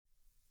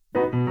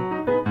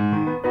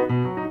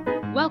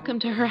Welcome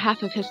to Her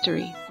Half of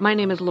History. My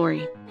name is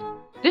Lori.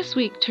 This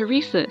week,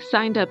 Teresa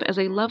signed up as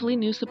a lovely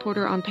new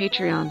supporter on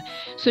Patreon,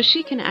 so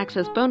she can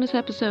access bonus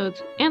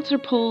episodes, answer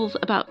polls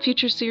about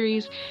future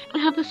series,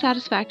 and have the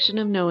satisfaction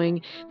of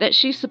knowing that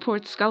she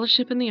supports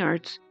scholarship in the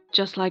arts,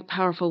 just like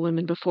powerful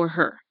women before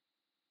her.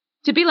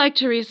 To be like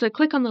Teresa,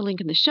 click on the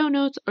link in the show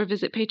notes or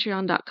visit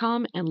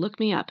patreon.com and look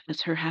me up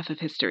as Her Half of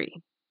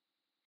History.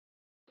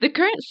 The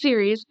current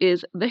series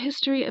is The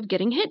History of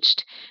Getting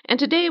Hitched, and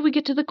today we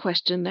get to the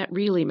question that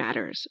really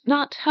matters.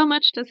 Not how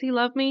much does he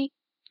love me?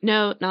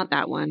 No, not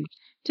that one.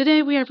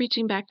 Today we are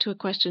reaching back to a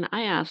question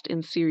I asked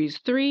in Series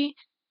 3.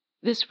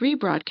 This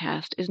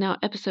rebroadcast is now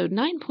episode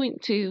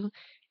 9.2,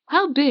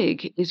 How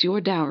Big Is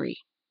Your Dowry?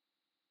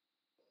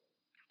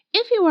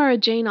 If you are a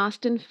Jane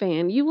Austen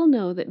fan, you will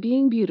know that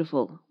being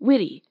beautiful,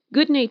 witty,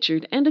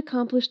 good-natured, and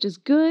accomplished is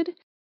good,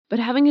 but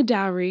having a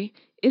dowry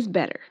is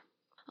better.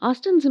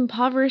 Austen's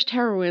impoverished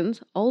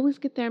heroines always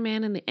get their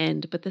man in the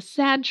end, but the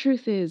sad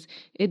truth is,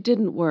 it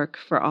didn't work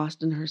for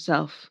Austen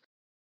herself.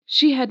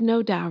 She had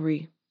no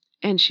dowry,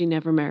 and she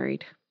never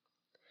married.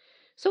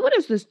 So what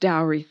is this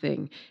dowry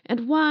thing,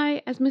 and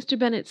why, as Mr.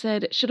 Bennet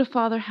said, should a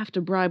father have to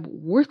bribe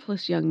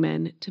worthless young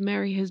men to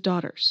marry his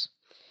daughters?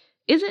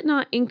 Is it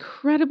not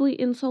incredibly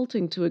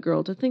insulting to a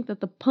girl to think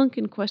that the punk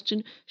in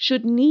question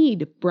should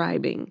need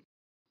bribing?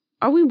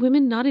 Are we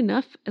women not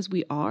enough as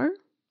we are?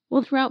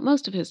 Well, throughout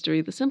most of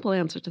history, the simple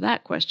answer to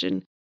that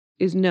question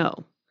is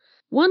no.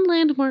 One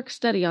landmark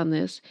study on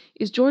this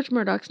is George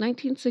Murdoch's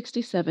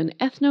 1967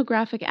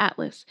 ethnographic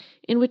atlas,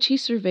 in which he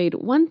surveyed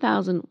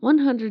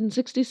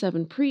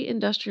 1,167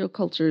 pre-industrial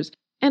cultures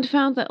and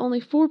found that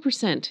only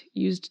 4%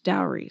 used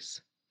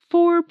dowries.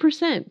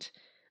 4%!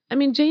 I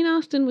mean, Jane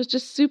Austen was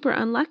just super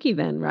unlucky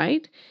then,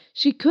 right?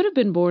 She could have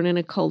been born in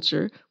a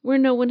culture where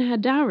no one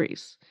had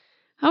dowries.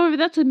 However,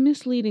 that's a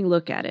misleading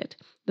look at it.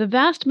 The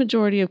vast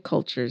majority of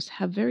cultures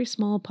have very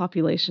small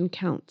population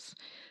counts.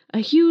 A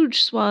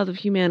huge swath of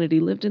humanity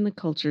lived in the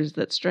cultures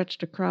that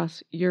stretched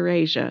across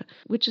Eurasia,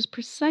 which is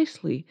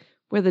precisely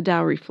where the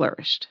dowry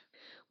flourished.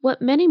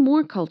 What many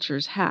more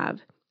cultures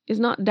have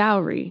is not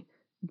dowry,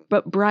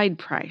 but bride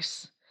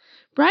price.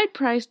 Bride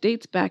price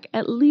dates back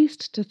at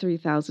least to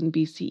 3000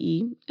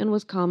 BCE and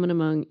was common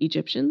among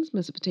Egyptians,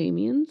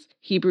 Mesopotamians,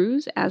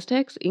 Hebrews,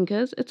 Aztecs,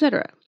 Incas,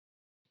 etc.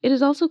 It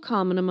is also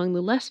common among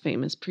the less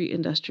famous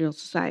pre-industrial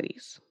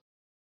societies.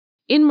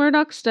 In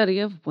Murdoch's study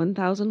of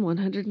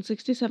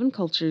 1,167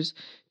 cultures,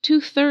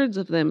 2/3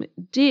 of them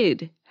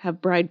did have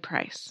bride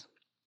price.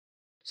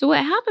 So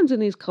what happens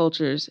in these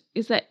cultures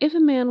is that if a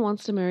man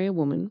wants to marry a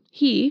woman,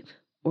 he,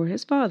 or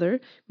his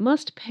father,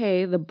 must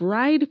pay the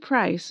bride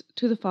price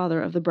to the father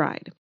of the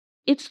bride.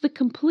 It's the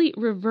complete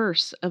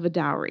reverse of a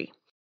dowry.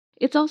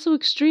 It's also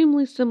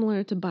extremely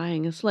similar to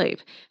buying a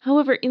slave.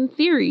 However, in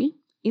theory,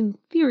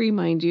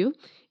 mind you,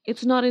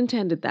 it's not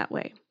intended that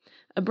way.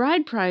 A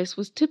bride price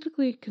was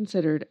typically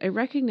considered a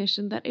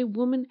recognition that a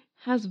woman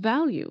has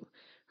value.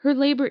 Her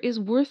labor is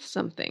worth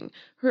something.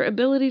 Her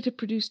ability to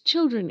produce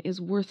children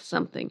is worth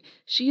something.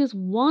 She is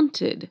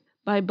wanted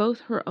by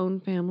both her own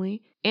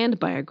family and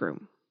by a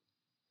groom.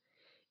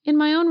 In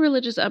my own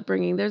religious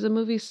upbringing, there's a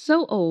movie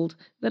so old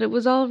that it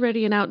was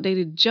already an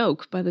outdated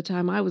joke by the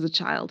time I was a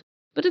child,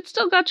 but it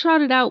still got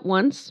trotted out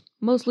once,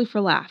 mostly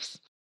for laughs.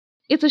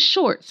 It's a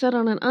short set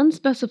on an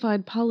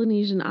unspecified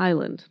Polynesian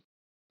island.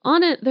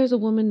 On it, there's a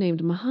woman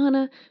named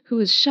Mahana who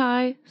is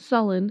shy,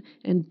 sullen,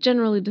 and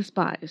generally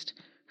despised.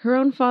 Her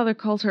own father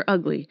calls her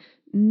ugly,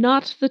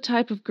 not the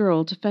type of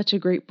girl to fetch a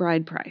great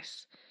bride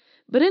price.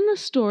 But in the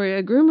story,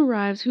 a groom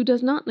arrives who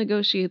does not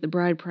negotiate the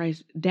bride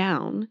price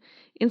down.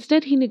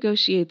 Instead, he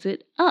negotiates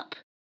it up,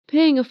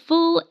 paying a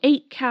full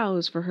 8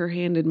 cows for her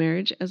hand in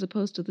marriage as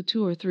opposed to the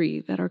 2 or 3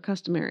 that are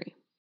customary.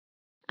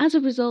 As a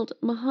result,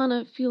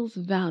 Mahana feels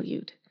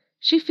valued.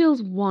 She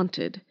feels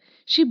wanted.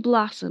 She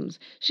blossoms.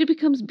 She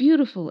becomes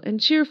beautiful and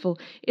cheerful.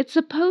 It's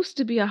supposed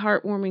to be a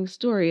heartwarming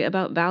story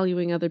about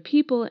valuing other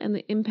people and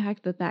the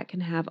impact that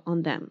can have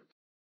on them.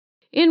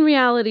 In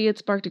reality, it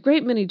sparked a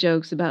great many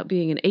jokes about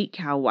being an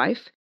 8-cow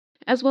wife,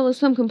 as well as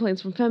some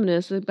complaints from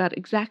feminists about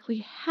exactly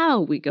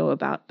how we go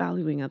about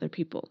valuing other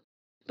people.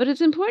 But it's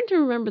important to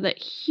remember that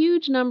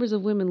huge numbers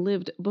of women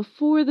lived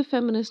before the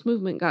feminist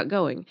movement got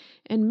going,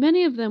 and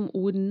many of them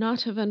would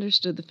not have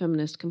understood the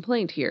feminist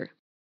complaint here.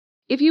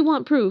 If you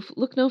want proof,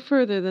 look no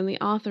further than the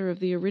author of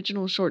the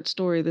original short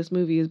story this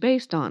movie is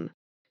based on.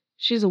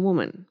 She's a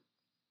woman.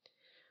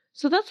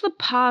 So that's the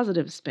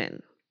positive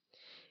spin.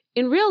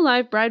 In real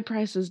life, bride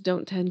prices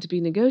don't tend to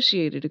be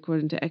negotiated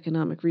according to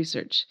economic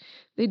research.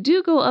 They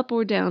do go up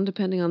or down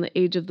depending on the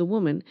age of the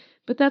woman,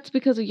 but that's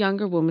because a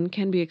younger woman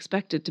can be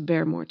expected to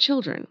bear more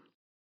children.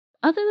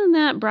 Other than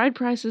that, bride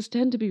prices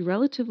tend to be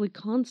relatively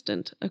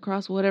constant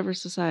across whatever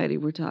society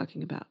we're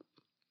talking about.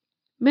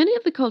 Many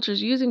of the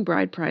cultures using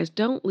bride price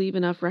don't leave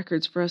enough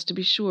records for us to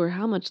be sure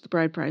how much the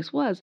bride price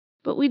was,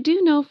 but we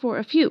do know for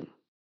a few.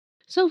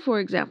 So, for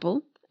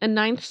example, a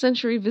 9th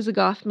century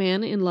Visigoth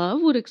man in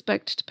love would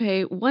expect to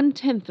pay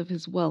 1/10 of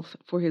his wealth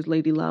for his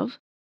lady love,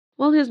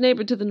 while his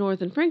neighbor to the north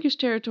in Frankish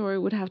territory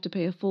would have to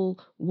pay a full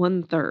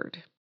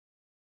 1/3.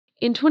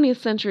 In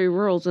 20th century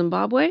rural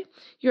Zimbabwe,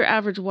 your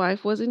average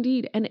wife was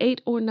indeed an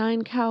 8 or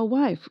 9 cow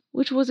wife,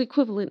 which was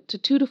equivalent to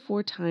 2 to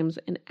 4 times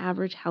an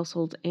average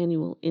household's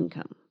annual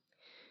income.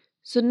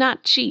 So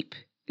not cheap,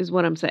 is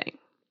what I'm saying.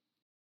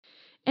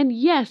 And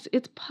yes,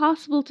 it's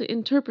possible to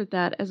interpret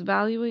that as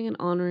valuing and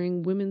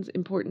honoring women's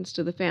importance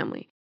to the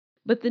family.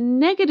 But the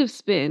negative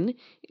spin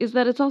is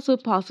that it's also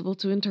possible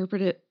to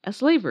interpret it as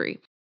slavery.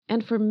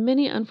 And for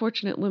many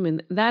unfortunate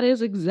women, that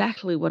is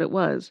exactly what it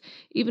was,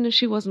 even if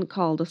she wasn't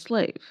called a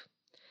slave.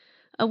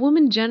 A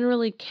woman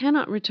generally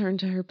cannot return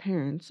to her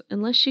parents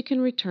unless she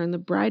can return the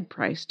bride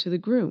price to the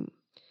groom.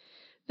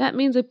 That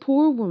means a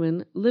poor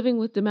woman living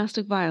with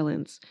domestic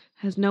violence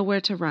has nowhere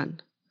to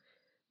run.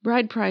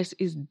 Bride price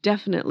is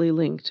definitely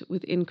linked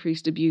with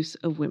increased abuse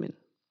of women.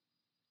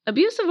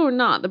 Abusive or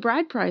not, the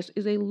bride price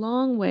is a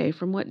long way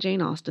from what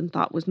Jane Austen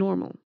thought was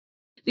normal.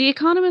 The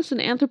economists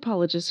and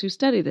anthropologists who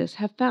study this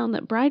have found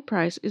that bride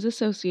price is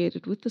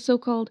associated with the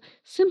so-called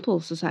simple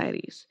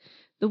societies,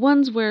 the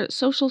ones where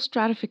social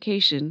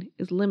stratification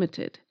is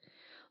limited.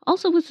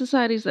 Also with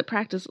societies that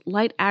practice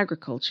light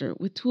agriculture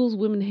with tools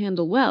women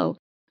handle well,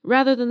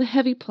 rather than the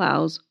heavy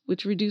plows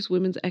which reduce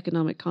women's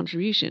economic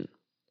contribution.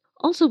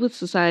 Also with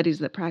societies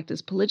that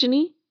practice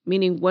polygyny,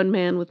 meaning one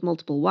man with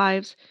multiple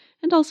wives,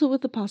 and also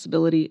with the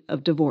possibility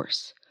of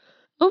divorce.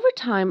 Over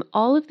time,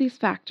 all of these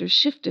factors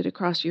shifted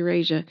across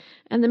Eurasia,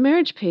 and the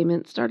marriage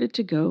payment started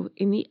to go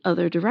in the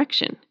other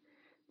direction.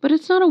 But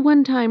it's not a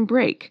one-time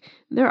break.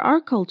 There are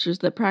cultures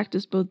that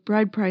practice both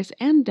bride price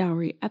and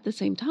dowry at the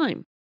same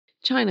time,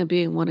 China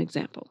being one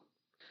example.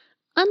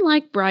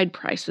 Unlike bride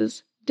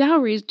prices,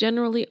 dowries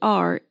generally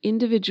are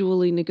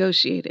individually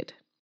negotiated.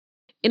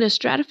 In a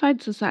stratified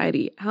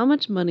society, how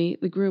much money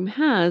the groom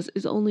has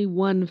is only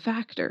one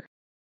factor.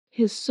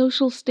 His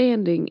social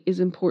standing is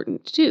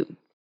important too.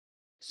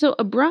 So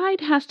a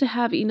bride has to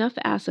have enough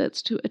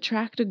assets to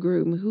attract a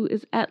groom who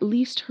is at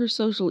least her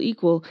social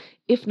equal,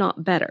 if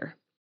not better.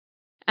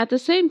 At the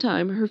same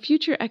time, her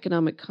future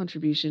economic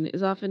contribution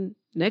is often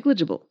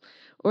negligible,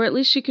 or at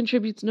least she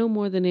contributes no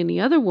more than any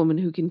other woman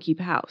who can keep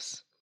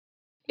house.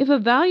 If a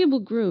valuable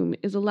groom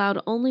is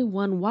allowed only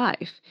one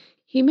wife,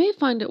 he may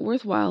find it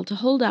worthwhile to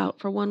hold out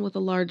for one with a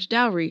large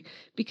dowry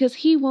because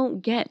he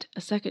won't get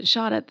a second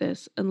shot at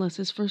this unless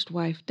his first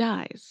wife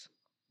dies.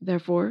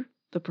 Therefore,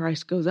 the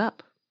price goes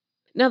up.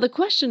 Now the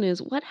question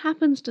is, what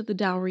happens to the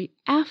dowry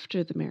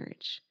after the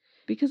marriage?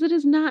 Because it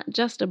is not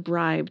just a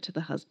bribe to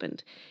the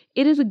husband.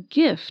 It is a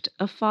gift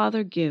a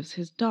father gives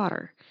his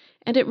daughter,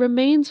 and it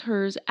remains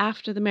hers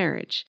after the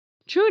marriage.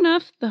 True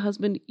enough, the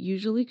husband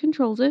usually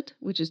controls it,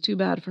 which is too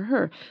bad for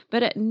her,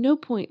 but at no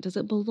point does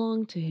it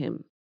belong to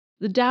him.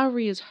 The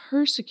dowry is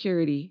her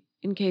security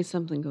in case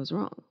something goes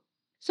wrong.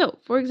 So,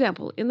 for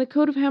example, in the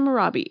Code of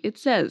Hammurabi, it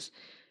says,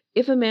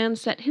 if a man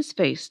set his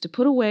face to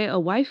put away a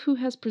wife who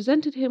has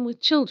presented him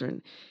with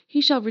children, he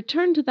shall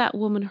return to that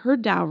woman her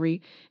dowry,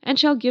 and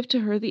shall give to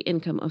her the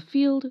income of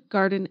field,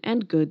 garden,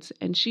 and goods,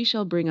 and she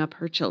shall bring up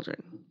her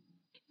children.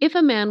 If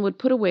a man would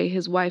put away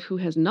his wife who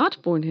has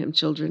not borne him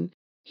children,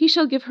 he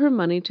shall give her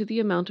money to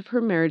the amount of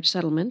her marriage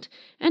settlement,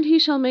 and he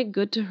shall make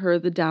good to her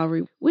the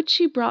dowry which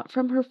she brought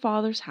from her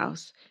father's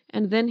house,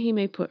 and then he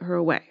may put her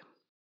away.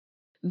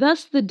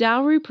 Thus the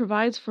dowry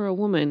provides for a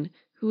woman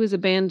who is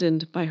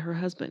abandoned by her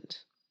husband.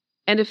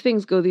 And if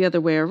things go the other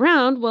way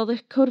around, well,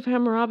 the Code of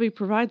Hammurabi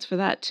provides for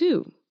that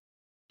too.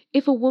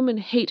 If a woman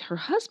hate her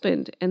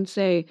husband and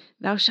say,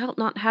 thou shalt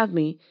not have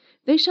me,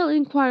 they shall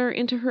inquire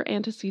into her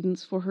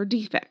antecedents for her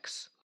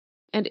defects.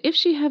 And if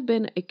she have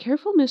been a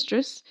careful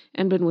mistress,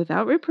 and been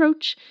without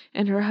reproach,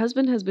 and her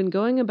husband has been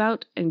going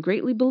about and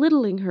greatly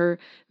belittling her,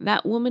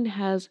 that woman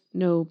has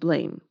no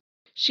blame.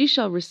 She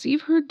shall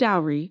receive her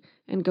dowry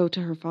and go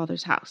to her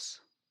father's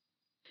house.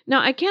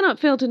 Now, I cannot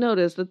fail to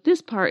notice that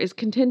this part is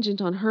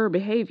contingent on her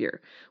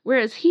behavior,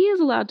 whereas he is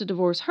allowed to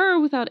divorce her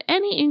without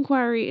any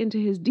inquiry into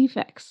his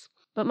defects.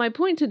 But my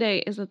point today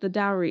is that the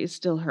dowry is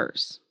still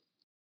hers.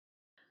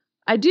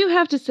 I do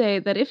have to say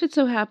that if it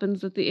so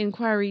happens that the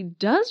inquiry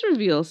does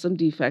reveal some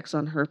defects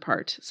on her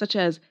part, such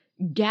as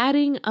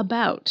gadding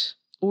about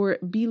or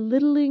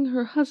belittling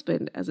her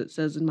husband, as it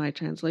says in my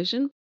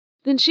translation,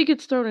 then she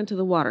gets thrown into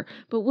the water,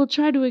 but we'll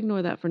try to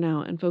ignore that for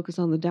now and focus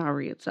on the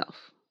dowry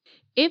itself.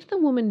 If the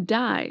woman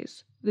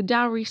dies, the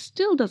dowry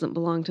still doesn't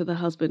belong to the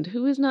husband,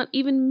 who is not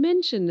even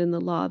mentioned in the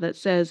law that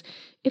says,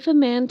 if a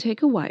man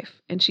take a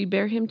wife, and she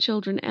bear him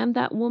children, and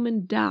that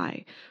woman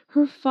die,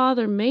 her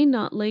father may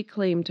not lay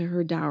claim to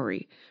her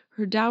dowry.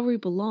 Her dowry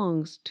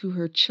belongs to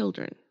her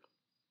children.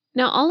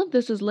 Now, all of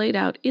this is laid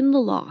out in the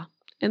law,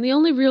 and the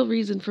only real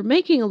reason for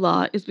making a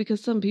law is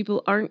because some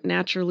people aren't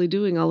naturally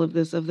doing all of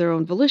this of their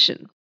own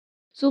volition.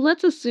 So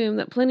let's assume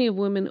that plenty of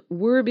women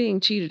were being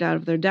cheated out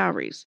of their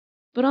dowries.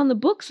 But on the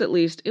books, at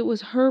least, it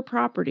was her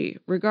property,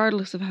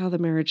 regardless of how the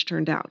marriage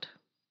turned out.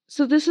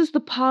 So this is the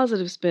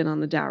positive spin on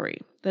the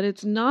dowry, that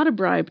it's not a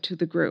bribe to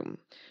the groom.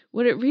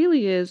 What it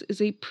really is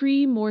a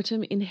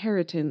pre-mortem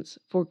inheritance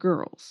for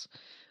girls.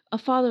 A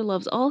father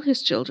loves all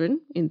his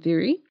children, in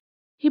theory.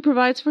 He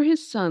provides for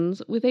his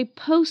sons with a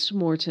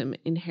post-mortem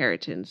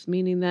inheritance,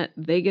 meaning that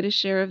they get a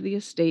share of the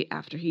estate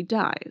after he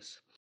dies.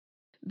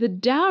 The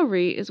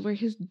dowry is where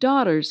his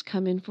daughters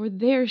come in for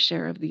their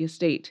share of the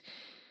estate.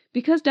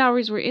 Because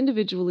dowries were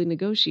individually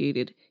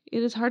negotiated,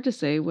 it is hard to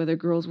say whether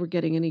girls were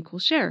getting an equal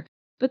share,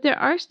 but there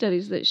are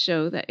studies that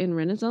show that in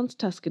Renaissance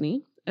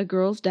Tuscany, a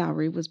girl's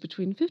dowry was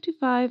between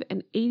 55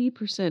 and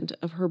 80%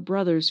 of her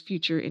brother's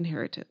future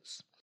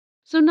inheritance.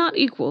 So not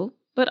equal,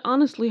 but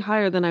honestly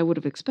higher than I would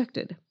have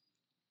expected.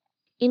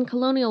 In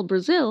colonial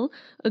Brazil,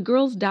 a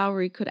girl's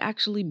dowry could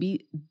actually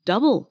be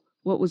double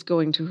what was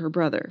going to her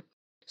brother,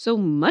 so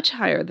much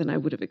higher than I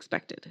would have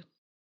expected.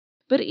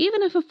 But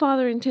even if a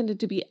father intended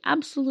to be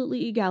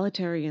absolutely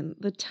egalitarian,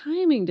 the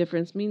timing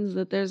difference means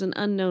that there's an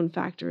unknown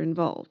factor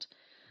involved.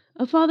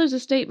 A father's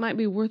estate might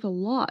be worth a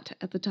lot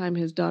at the time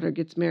his daughter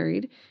gets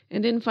married,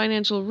 and in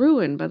financial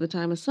ruin by the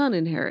time a son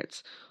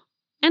inherits.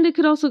 And it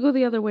could also go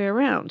the other way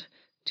around.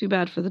 Too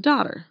bad for the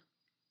daughter.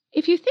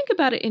 If you think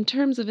about it in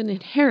terms of an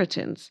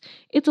inheritance,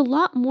 it's a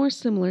lot more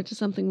similar to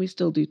something we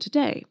still do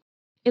today.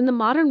 In the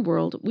modern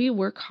world, we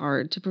work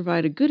hard to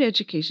provide a good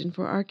education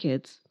for our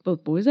kids,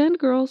 both boys and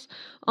girls,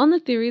 on the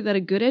theory that a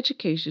good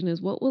education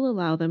is what will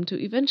allow them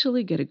to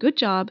eventually get a good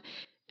job,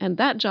 and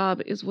that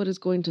job is what is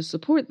going to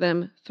support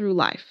them through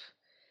life.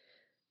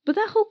 But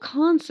that whole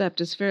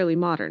concept is fairly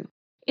modern.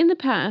 In the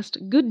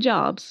past, good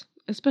jobs,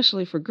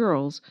 especially for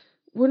girls,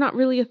 were not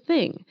really a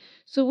thing.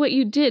 So what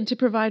you did to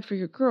provide for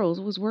your girls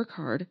was work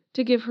hard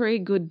to give her a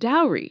good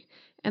dowry.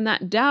 And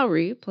that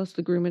dowry, plus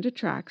the groom it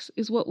attracts,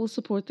 is what will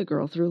support the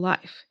girl through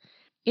life.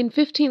 In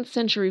 15th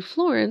century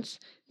Florence,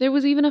 there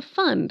was even a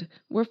fund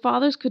where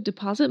fathers could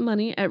deposit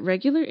money at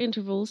regular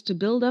intervals to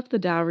build up the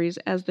dowries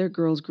as their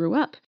girls grew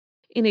up,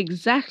 in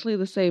exactly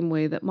the same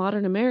way that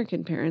modern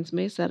American parents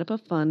may set up a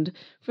fund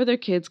for their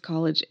kids'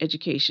 college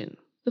education.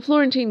 The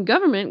Florentine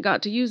government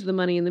got to use the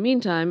money in the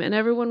meantime, and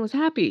everyone was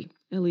happy,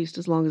 at least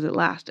as long as it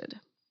lasted.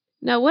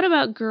 Now, what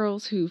about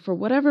girls who, for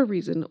whatever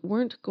reason,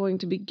 weren't going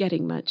to be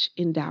getting much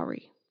in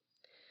dowry?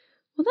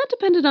 Well, that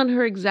depended on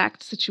her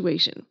exact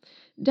situation.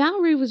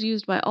 Dowry was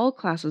used by all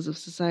classes of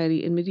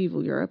society in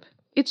medieval Europe.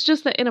 It's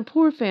just that in a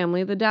poor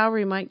family, the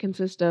dowry might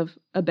consist of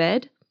a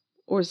bed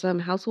or some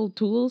household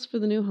tools for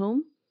the new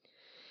home.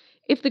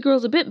 If the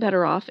girl's a bit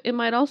better off, it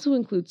might also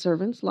include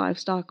servants,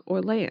 livestock,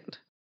 or land.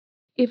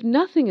 If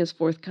nothing is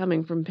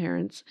forthcoming from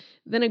parents,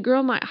 then a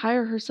girl might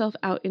hire herself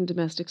out in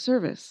domestic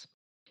service.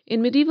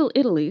 In medieval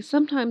Italy,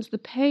 sometimes the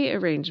pay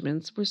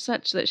arrangements were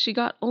such that she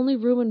got only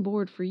room and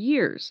board for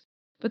years,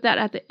 but that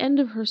at the end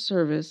of her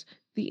service,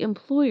 the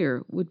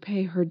employer would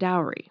pay her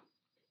dowry.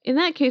 In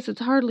that case, it's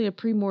hardly a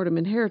pre-mortem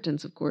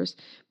inheritance, of course,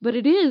 but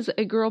it is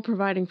a girl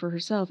providing for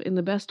herself in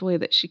the best way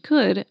that she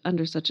could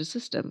under such a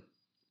system.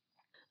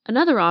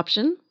 Another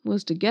option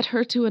was to get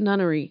her to a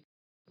nunnery.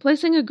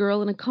 Placing a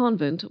girl in a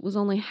convent was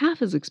only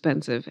half as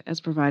expensive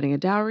as providing a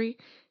dowry,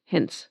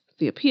 hence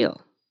the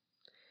appeal.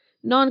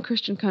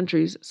 Non-Christian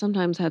countries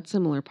sometimes had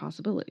similar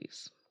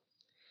possibilities.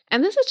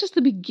 And this is just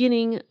the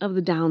beginning of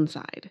the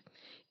downside.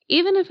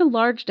 Even if a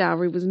large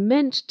dowry was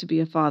meant to be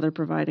a father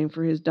providing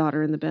for his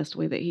daughter in the best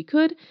way that he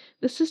could,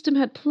 the system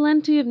had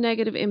plenty of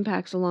negative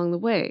impacts along the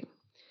way.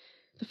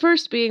 The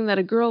first being that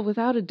a girl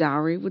without a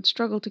dowry would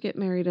struggle to get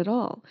married at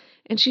all,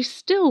 and she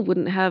still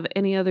wouldn't have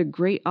any other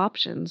great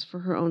options for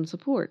her own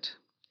support.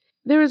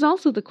 There is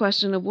also the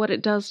question of what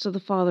it does to the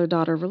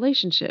father-daughter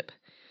relationship.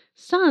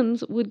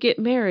 Sons would get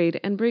married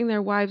and bring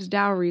their wives'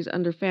 dowries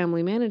under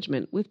family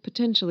management with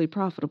potentially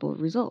profitable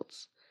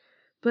results.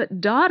 But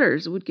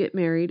daughters would get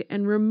married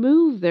and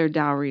remove their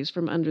dowries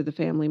from under the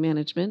family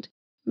management,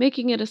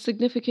 making it a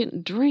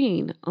significant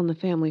drain on the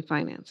family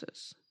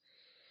finances.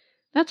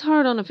 That's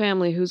hard on a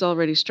family who's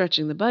already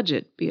stretching the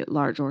budget, be it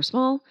large or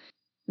small.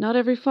 Not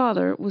every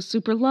father was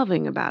super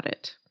loving about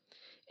it.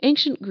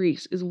 Ancient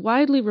Greece is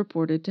widely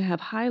reported to have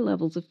high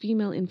levels of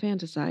female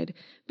infanticide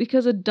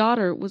because a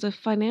daughter was a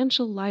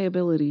financial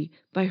liability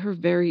by her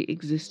very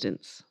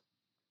existence.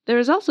 There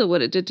is also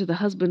what it did to the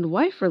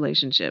husband-wife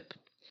relationship.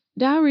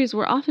 Dowries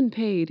were often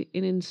paid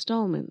in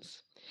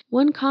installments.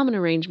 One common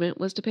arrangement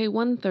was to pay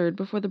 1/3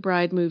 before the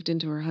bride moved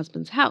into her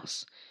husband's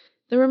house.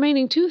 The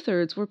remaining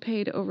 2/3 were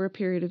paid over a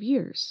period of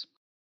years.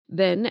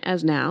 Then,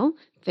 as now,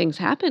 things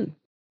happen.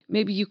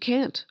 Maybe you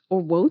can't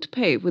or won't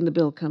pay when the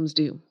bill comes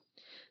due.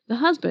 The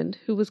husband,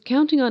 who was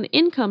counting on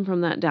income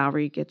from that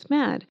dowry, gets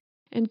mad.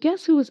 And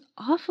guess who was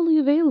awfully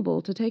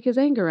available to take his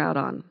anger out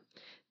on?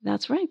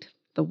 That's right,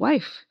 the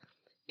wife.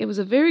 It was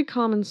a very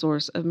common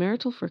source of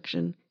marital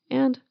friction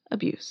and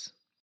abuse.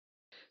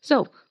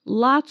 So,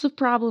 lots of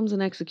problems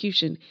in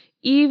execution,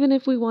 even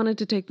if we wanted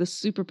to take the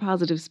super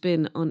positive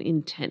spin on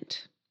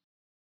intent.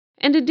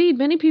 And indeed,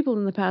 many people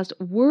in the past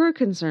were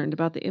concerned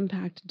about the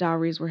impact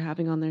dowries were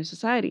having on their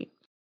society.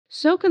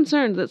 So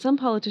concerned that some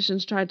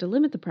politicians tried to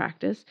limit the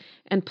practice,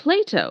 and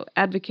Plato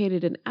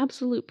advocated an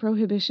absolute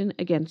prohibition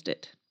against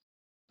it.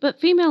 But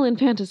female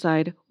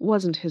infanticide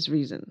wasn't his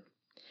reason.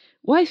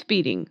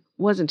 Wife-beating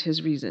wasn't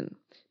his reason.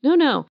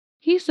 No,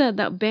 he said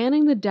that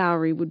banning the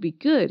dowry would be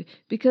good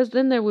because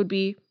then there would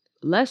be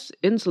less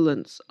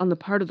insolence on the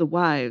part of the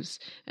wives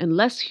and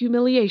less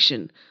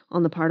humiliation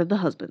on the part of the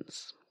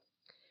husbands.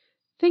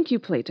 Thank you,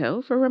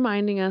 Plato, for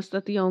reminding us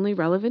that the only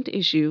relevant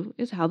issue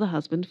is how the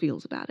husband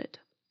feels about it.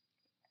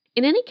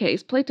 In any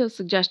case, Plato's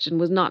suggestion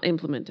was not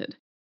implemented.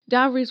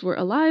 Dowries were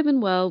alive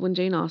and well when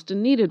Jane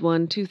Austen needed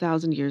one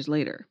 2,000 years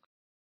later.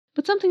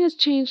 But something has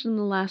changed in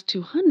the last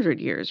 200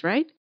 years,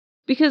 right?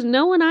 Because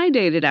no one I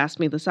dated asked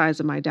me the size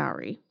of my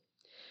dowry.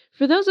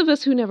 For those of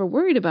us who never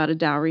worried about a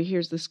dowry,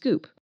 here's the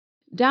scoop.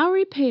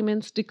 Dowry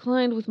payments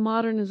declined with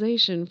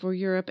modernization for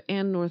Europe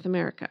and North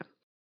America.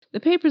 The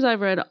papers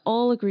I've read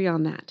all agree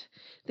on that.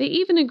 They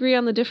even agree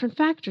on the different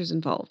factors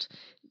involved.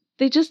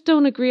 They just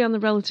don't agree on the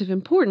relative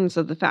importance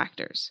of the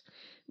factors.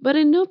 But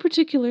in no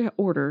particular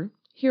order,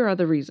 here are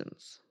the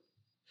reasons.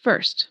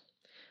 First,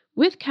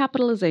 with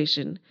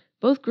capitalization,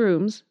 both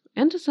grooms,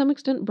 and to some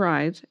extent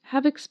brides,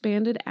 have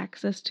expanded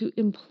access to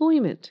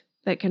employment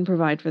that can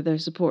provide for their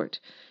support,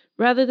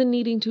 rather than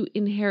needing to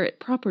inherit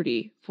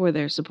property for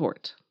their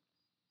support.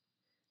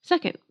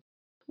 Second,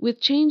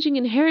 with changing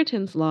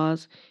inheritance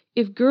laws,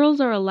 if girls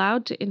are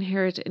allowed to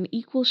inherit an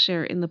equal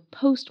share in the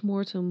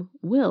post-mortem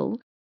will,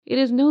 it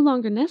is no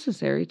longer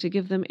necessary to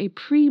give them a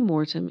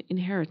pre-mortem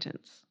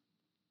inheritance.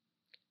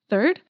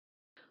 Third,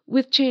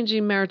 with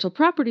changing marital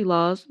property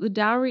laws, the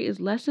dowry is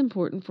less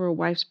important for a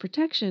wife's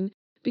protection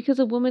because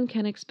a woman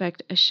can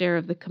expect a share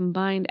of the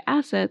combined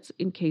assets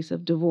in case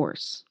of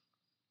divorce.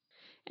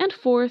 And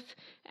fourth,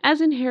 as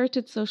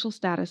inherited social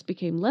status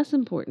became less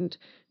important,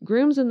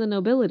 grooms in the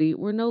nobility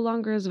were no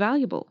longer as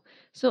valuable,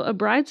 so a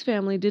bride's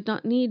family did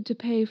not need to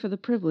pay for the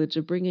privilege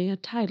of bringing a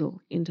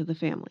title into the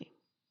family.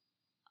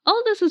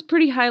 All this is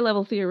pretty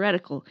high-level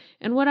theoretical,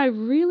 and what I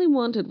really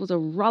wanted was a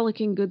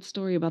rollicking good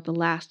story about the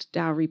last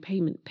dowry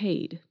payment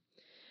paid.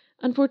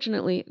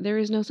 Unfortunately, there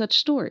is no such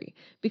story,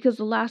 because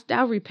the last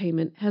dowry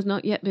payment has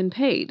not yet been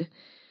paid.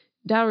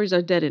 Dowries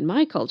are dead in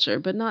my culture,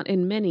 but not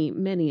in many,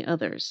 many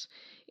others.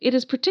 It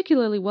is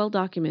particularly well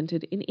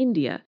documented in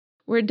India,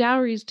 where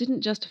dowries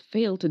didn't just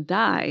fail to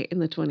die in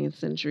the 20th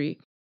century,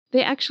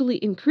 they actually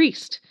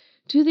increased,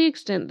 to the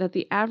extent that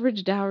the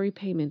average dowry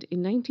payment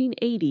in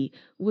 1980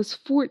 was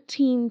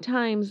 14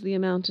 times the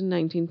amount in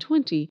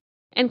 1920,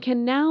 and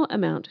can now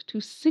amount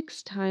to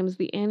 6 times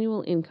the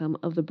annual income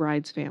of the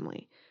bride's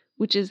family,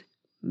 which is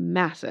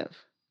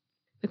massive.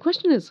 The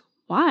question is,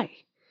 why?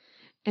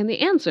 And the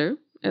answer,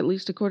 at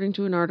least according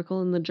to an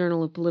article in the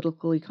Journal of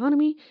Political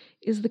Economy,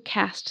 is the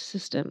caste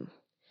system.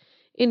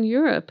 In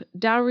Europe,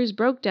 dowries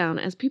broke down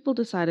as people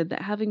decided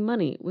that having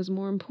money was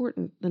more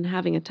important than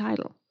having a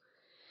title.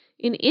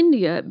 In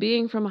India,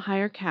 being from a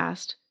higher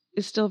caste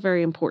is still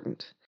very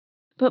important.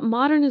 But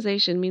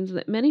modernization means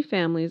that many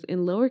families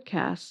in lower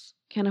castes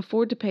can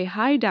afford to pay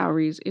high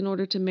dowries in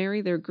order to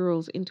marry their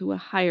girls into a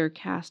higher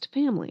caste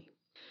family.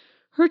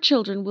 Her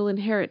children will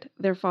inherit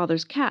their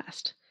father's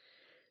caste.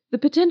 The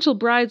potential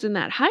brides in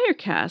that higher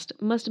caste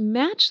must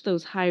match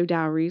those high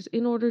dowries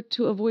in order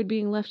to avoid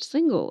being left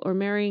single or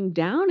marrying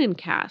down in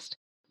caste,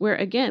 where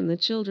again the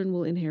children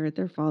will inherit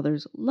their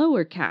father's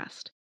lower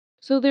caste.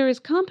 So there is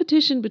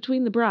competition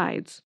between the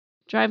brides,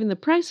 driving the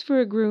price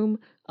for a groom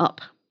up.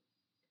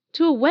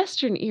 To a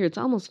Western ear, it's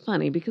almost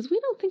funny because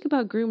we don't think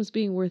about grooms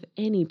being worth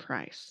any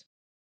price.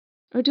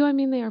 Or do I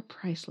mean they are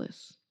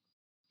priceless?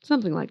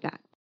 Something like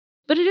that.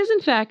 But it is, in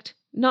fact,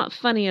 not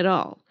funny at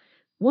all.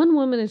 One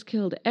woman is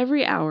killed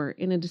every hour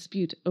in a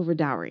dispute over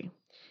dowry.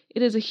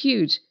 It is a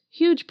huge,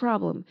 huge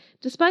problem,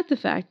 despite the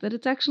fact that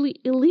it's actually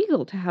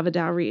illegal to have a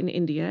dowry in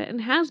India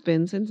and has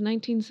been since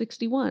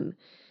 1961.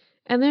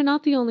 And they're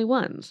not the only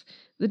ones.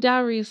 The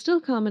dowry is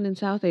still common in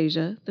South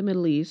Asia, the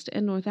Middle East,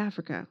 and North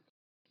Africa.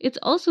 It's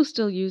also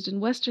still used in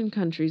Western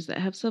countries that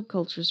have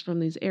subcultures from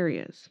these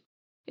areas.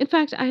 In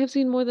fact, I have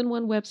seen more than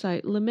one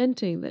website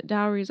lamenting that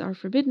dowries are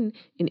forbidden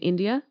in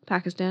India,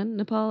 Pakistan,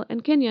 Nepal,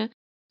 and Kenya,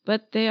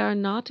 but they are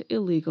not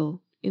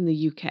illegal in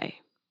the UK.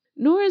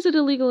 Nor is it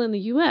illegal in the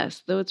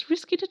US, though it's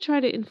risky to try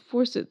to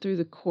enforce it through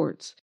the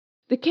courts.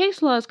 The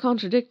case law is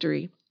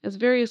contradictory, as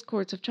various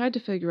courts have tried to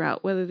figure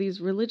out whether these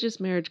religious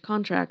marriage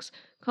contracts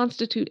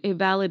constitute a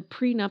valid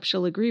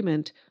prenuptial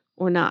agreement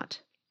or not.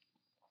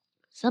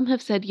 Some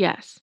have said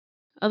yes,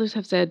 others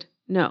have said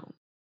no.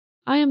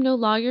 I am no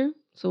lawyer,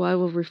 so I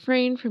will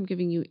refrain from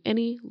giving you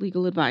any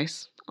legal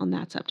advice on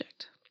that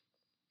subject.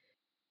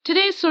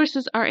 Today's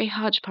sources are a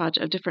hodgepodge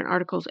of different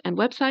articles and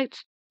websites.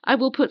 I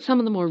will put some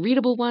of the more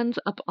readable ones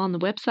up on the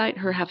website,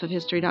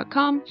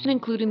 herhalfofhistory.com, and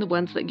including the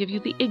ones that give you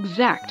the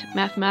exact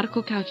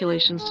mathematical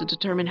calculations to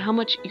determine how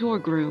much your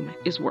groom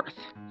is worth.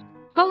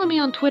 Follow me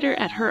on Twitter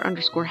at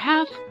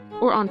her_half,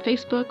 or on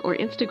Facebook or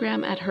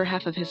Instagram at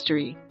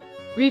herhalfofhistory.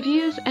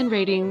 Reviews and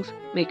ratings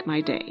make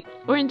my day,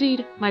 or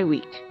indeed my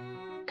week.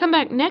 Come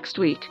back next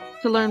week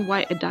to learn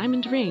why a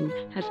diamond ring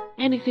has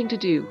anything to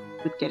do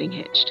with getting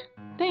hitched.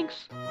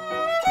 Thanks.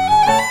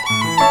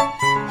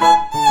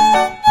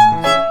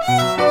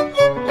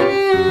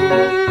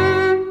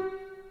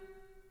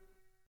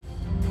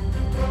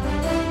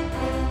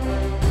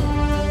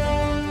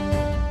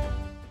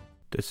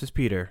 This is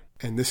Peter.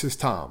 And this is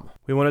Tom.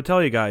 We want to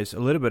tell you guys a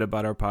little bit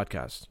about our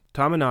podcast.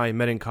 Tom and I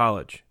met in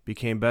college,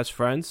 became best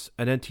friends,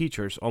 and then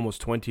teachers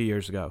almost 20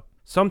 years ago.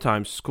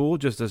 Sometimes school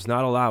just does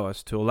not allow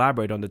us to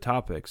elaborate on the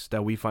topics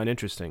that we find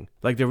interesting,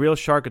 like the real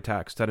shark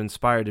attacks that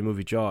inspired the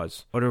movie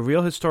Jaws, or the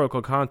real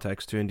historical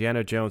context to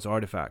Indiana Jones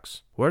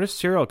artifacts. Where does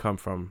cereal come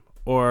from?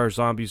 Or are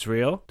zombies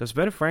real? Does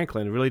Ben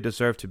Franklin really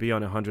deserve to be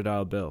on a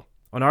 $100 bill?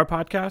 On our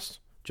podcast,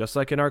 just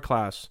like in our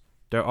class,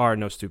 there are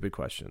no stupid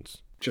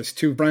questions. Just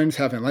two friends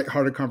having a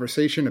lighthearted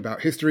conversation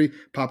about history,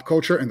 pop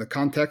culture, and the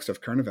context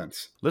of current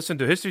events. Listen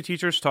to History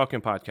Teachers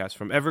Talking Podcast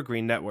from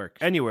Evergreen Network,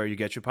 anywhere you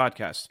get your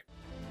podcasts.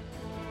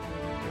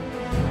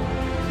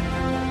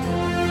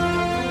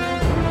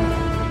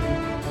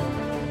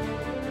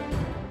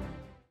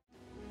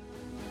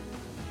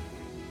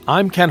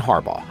 I'm Ken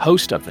Harbaugh,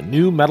 host of the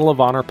new Medal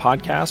of Honor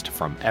podcast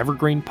from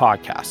Evergreen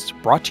Podcasts,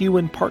 brought to you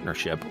in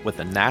partnership with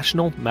the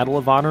National Medal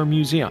of Honor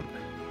Museum.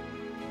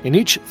 In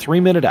each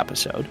 3-minute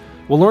episode,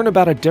 we'll learn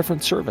about a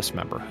different service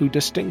member who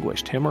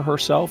distinguished him or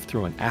herself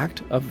through an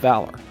act of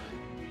valor.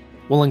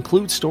 We'll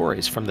include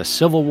stories from the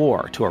Civil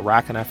War to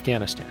Iraq and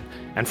Afghanistan,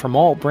 and from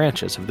all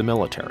branches of the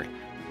military.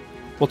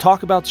 We'll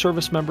talk about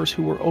service members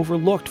who were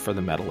overlooked for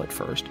the medal at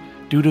first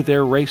due to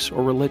their race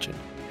or religion,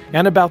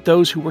 and about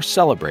those who were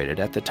celebrated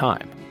at the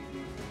time.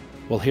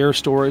 We'll hear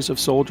stories of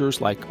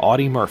soldiers like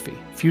Audie Murphy,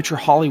 future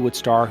Hollywood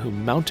star who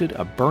mounted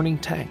a burning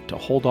tank to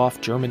hold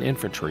off German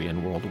infantry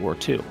in World War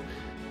II.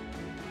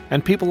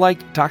 And people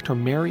like Dr.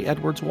 Mary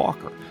Edwards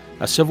Walker,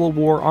 a Civil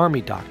War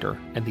Army doctor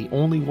and the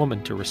only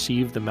woman to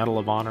receive the Medal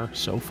of Honor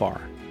so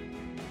far.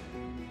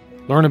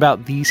 Learn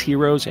about these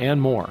heroes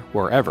and more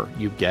wherever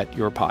you get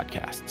your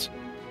podcasts.